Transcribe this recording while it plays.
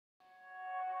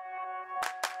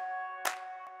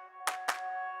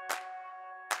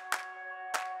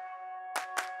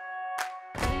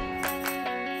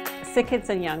SickKids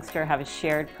and Youngster have a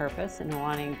shared purpose in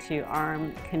wanting to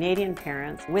arm Canadian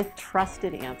parents with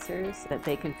trusted answers that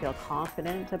they can feel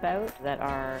confident about, that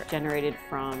are generated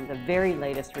from the very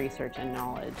latest research and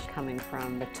knowledge coming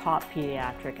from the top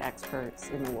pediatric experts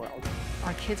in the world.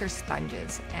 Our kids are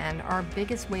sponges, and our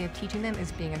biggest way of teaching them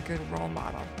is being a good role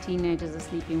model. Teenagers are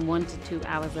sleeping 1 to 2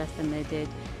 hours less than they did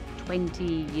 20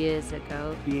 years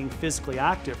ago. Being physically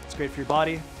active, it's great for your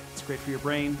body, it's great for your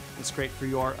brain, it's great for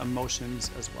your emotions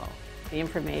as well. The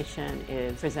information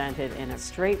is presented in a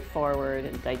straightforward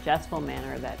and digestible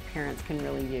manner that parents can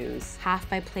really use. Half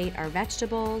my plate are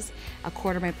vegetables, a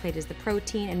quarter of my plate is the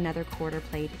protein, and another quarter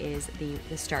plate is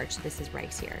the starch. This is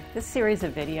rice here. This series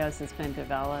of videos has been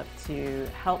developed to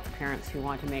help parents who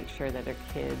want to make sure that their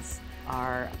kids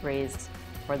are raised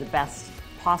for the best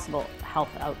possible health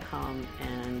outcome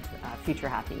and future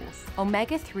happiness.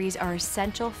 Omega-3s are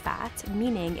essential fats,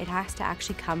 meaning it has to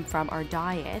actually come from our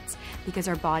diets because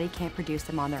our body can't produce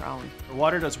them on their own.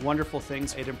 Water does wonderful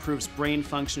things. It improves brain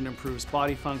function, improves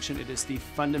body function. It is the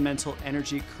fundamental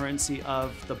energy currency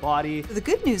of the body. The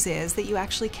good news is that you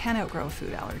actually can outgrow a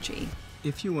food allergy.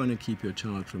 If you want to keep your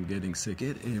child from getting sick,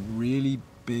 get a really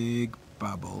big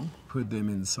bubble, put them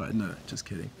inside. No, just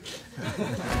kidding.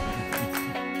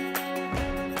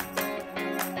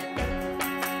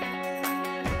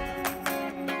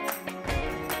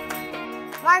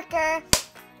 Marker!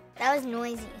 That was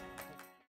noisy.